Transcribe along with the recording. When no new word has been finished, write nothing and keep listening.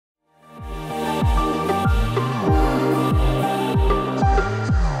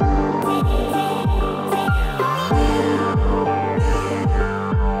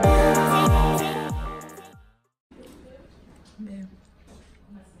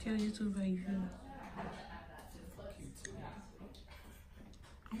Tell YouTube how you feel.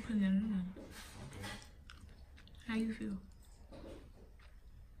 I'm putting it in. Okay. How you feel?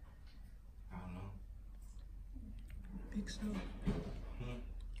 I don't know. Big self.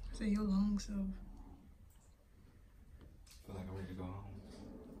 Say your long self. Feel like I'm ready to go home.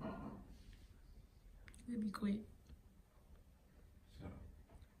 It'll be quick.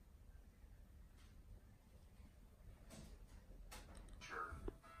 Shut up.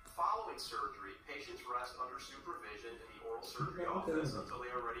 Following surgery, patients rest under supervision in the oral surgery office until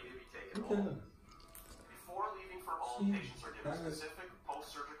they are ready to be taken home. Before leaving for home, patients are given specific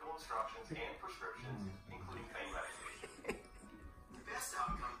post-surgical instructions and prescriptions, including pain medication. The best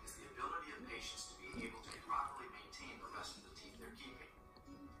outcome is the ability of patients to be able to properly maintain the rest of the teeth they're keeping.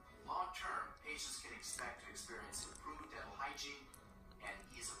 Long term, patients can expect to experience improved dental hygiene and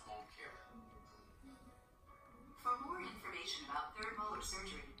ease of home care. For more information about third molar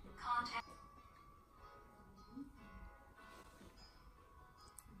surgery, contact.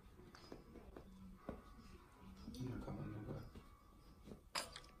 I'm not calling nobody.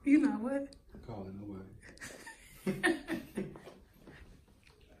 You know what? I'm calling nobody.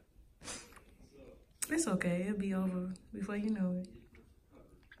 It's okay. It'll be over before you know it.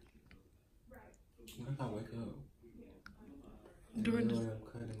 What if I wake up? During the... I'm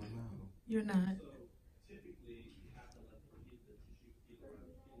cutting my mouth. You're not.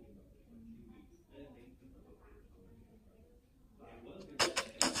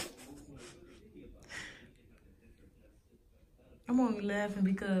 I'm only laughing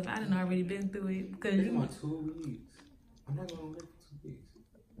because I done already been through it. Because It's my 2 weeks. I'm not gonna wait for 2 weeks.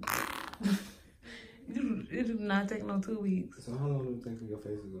 it do not take no 2 weeks. So how long do it take for your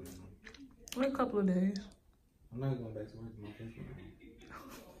face to go down? Or a couple of days. I'm not going back to work with my face right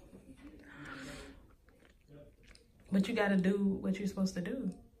now. But you gotta do what you're supposed to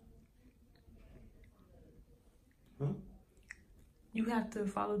do. Huh? You have to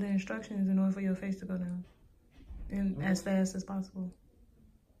follow the instructions in order for your face to go down. And as fast as possible.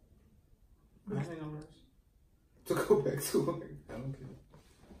 I ain't no rush to go back to work. I don't care.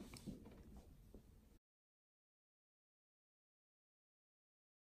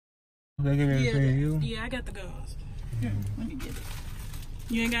 Yeah, I got the gauze. Here, let me get it.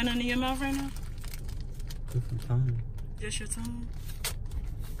 You ain't got nothing in your mouth right now? Just some time. Just your tongue?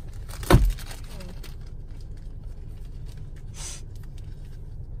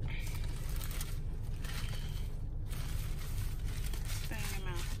 Stay in your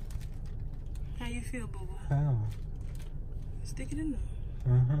mouth. How you feel, boo-boo? How? Stick it in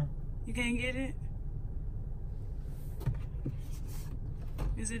there. Uh-huh. You can't get it?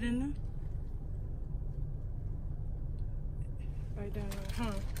 Is it in there? Right down there.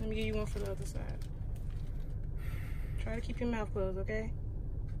 Huh. Let me give you one for the other side. Try to keep your mouth closed, okay?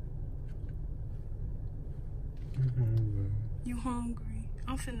 You hungry?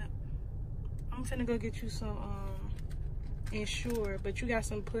 I'm finna go get you some Ensure, but you got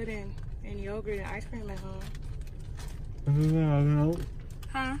some pudding and yogurt and ice cream at home.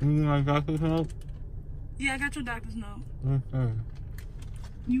 Huh? You got doctor's note? Yeah, I got your doctor's note. Okay.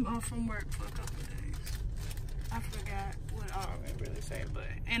 You off from work for a couple of days. I forgot what all I really say, but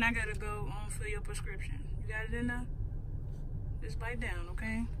and I gotta go for your prescription. You got it in there? Just bite down,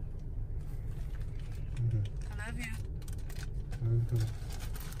 okay? I love you.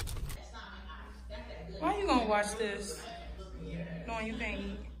 Why you gonna watch this knowing you can't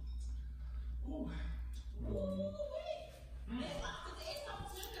eat?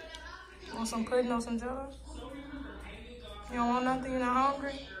 Want some pudding or some jello? You don't want nothing? You're not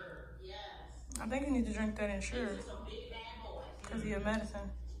hungry? I think you need to drink that Ensure because of your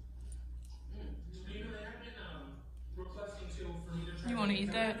medicine. You want to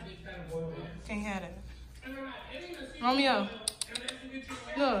eat that? Can't have it. Romeo,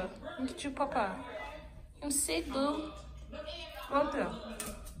 look, look at you, Papa. I'm sick, boo. Go up there.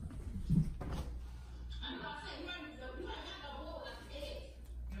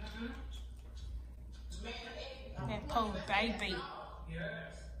 That poor baby.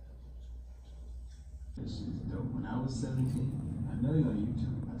 When I was 17, I know you're on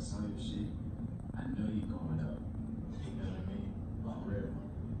YouTube. I saw your shit. I know you're going up. You know what I mean? On real.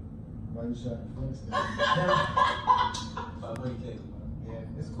 Why you trying to flex that?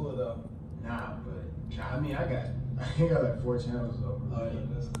 Yeah, it's cool though. Nah, but I mean, I got like 4 channels though. Oh yeah,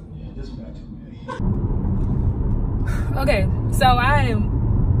 that's cool. Yeah, just about 2 million. Okay, so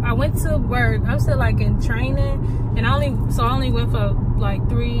I went to work. I'm still like in training, and I only went for like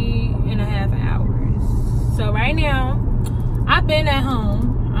 3.5 hours. So right now, I've been at home.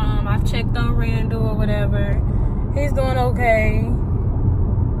 I've checked on Randall or whatever. He's doing okay.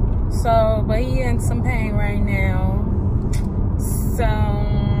 So, but he in some pain right now. So,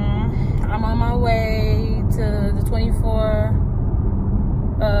 I'm on my way to the 24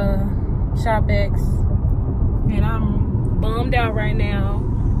 Shop X. And I'm bummed out right now.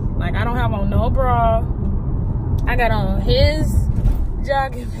 Like, I don't have on no bra. I got on his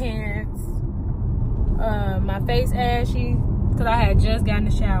jogging pants. My face ashy because I had just gotten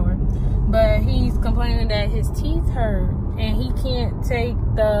a shower. But he's complaining that his teeth hurt and he can't take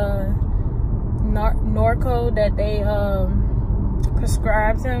the Norco that they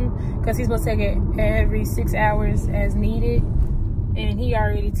prescribed him because he's supposed to take it every 6 hours as needed. And he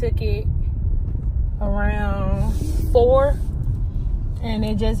already took it around 4 and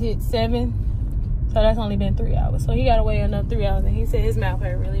it just hit 7. So that's only been 3 hours. So he gotta wait another 3 hours and he said his mouth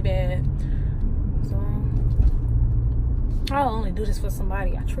hurt really bad. So I'll only do this for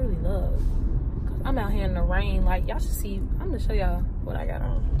somebody I truly love. Cause I'm out here in the rain. Like, y'all should see. I'm gonna show y'all what I got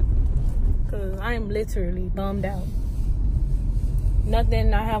on. Cause I am literally bummed out.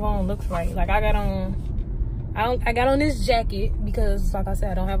 Nothing I have on looks right. Like, I got on this jacket because, like I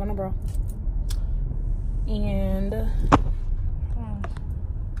said, I don't have on a bra. And let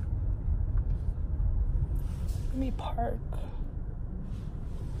me park.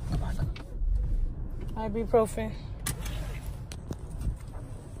 Ibuprofen.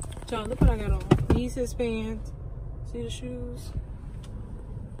 Y'all, look what I got on. These his pants. See the shoes?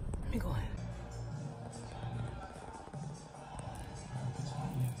 Let me go ahead.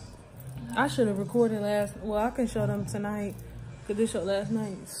 I should have recorded well, I can show them tonight. Cause this showed last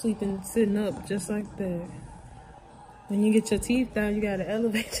night. Sleeping, sitting up just like that. When you get your teeth down, you gotta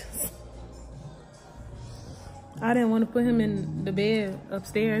elevate yourself. I didn't want to put him in the bed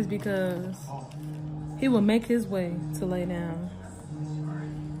upstairs because he would make his way to lay down.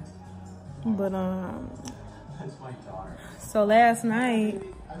 But so last night,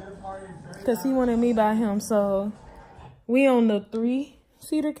 cause he wanted me by him, so we on the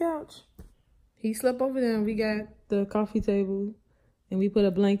 3-seater couch. He slept over there and we got the coffee table and we put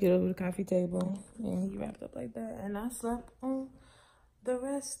a blanket over the coffee table and he wrapped up like that and I slept on the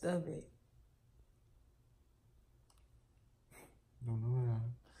rest of it. Don't know how.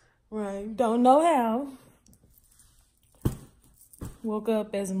 Right, don't know how. Woke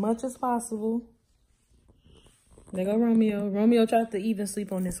up as much as possible. There go Romeo. Romeo tried to even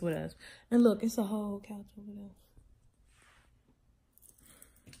sleep on this with us. And look, it's a whole couch over there.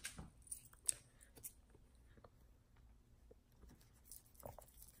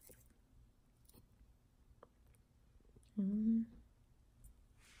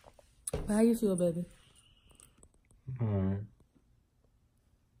 How you feel, baby? Alright.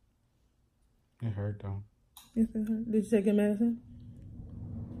 It hurt though. Yes, it hurt. Did you take your medicine?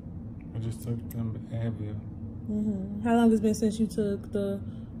 I just took them Advil. How long has it been since you took the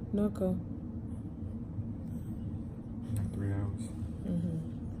Norco? Like 3 hours.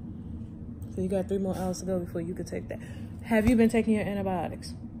 So you got 3 more hours to go before you could take that. Have you been taking your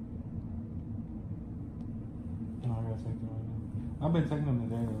antibiotics? No, I gotta take them right now. I've been taking them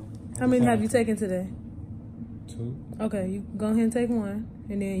today though. How many have you taken today? 2. Okay, you go ahead and take one,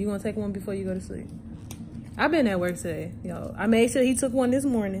 and then you're gonna take one before you go to sleep. I've been at work today, yo. I made sure he took one this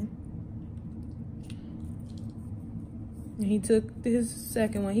morning. And he took his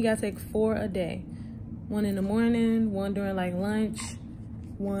second one. He gotta take 4 a day. 1 in the morning, 1 during like lunch,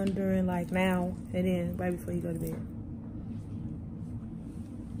 1 during like now, and then right before you go to bed.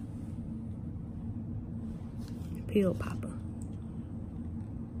 Pill popper.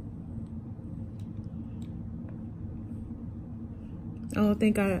 I don't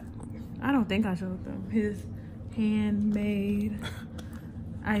think I showed them his handmade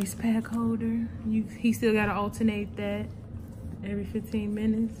ice pack holder. He still gotta alternate that every 15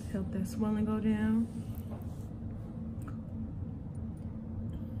 minutes, help that swelling go down.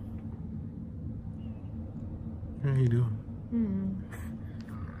 How you doing?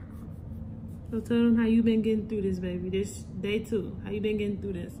 So tell them how you been getting through this, baby. This day 2. How you been getting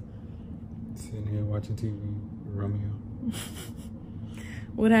through this? Sitting here watching TV with Romeo.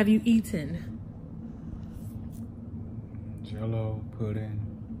 What have you eaten? Jello pudding.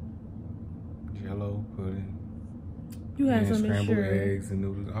 You had some scrambled Ensure. eggs and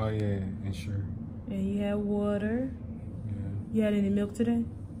noodles. Oh yeah, Ensure. And you had water. Yeah. You had any milk today?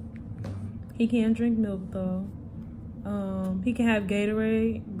 No. He can't drink milk though. He can have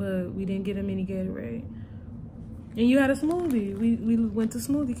Gatorade, but we didn't get him any Gatorade. And you had a smoothie. We went to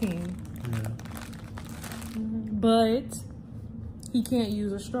Smoothie King. Yeah. But he can't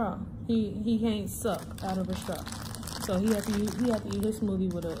use a straw. He can't suck out of a straw. So he had to eat his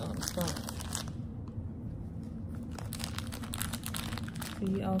smoothie with a spoon.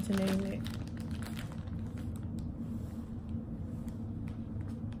 He alternating it.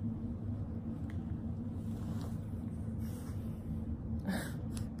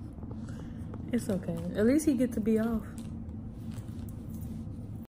 It's okay. At least he get to be off.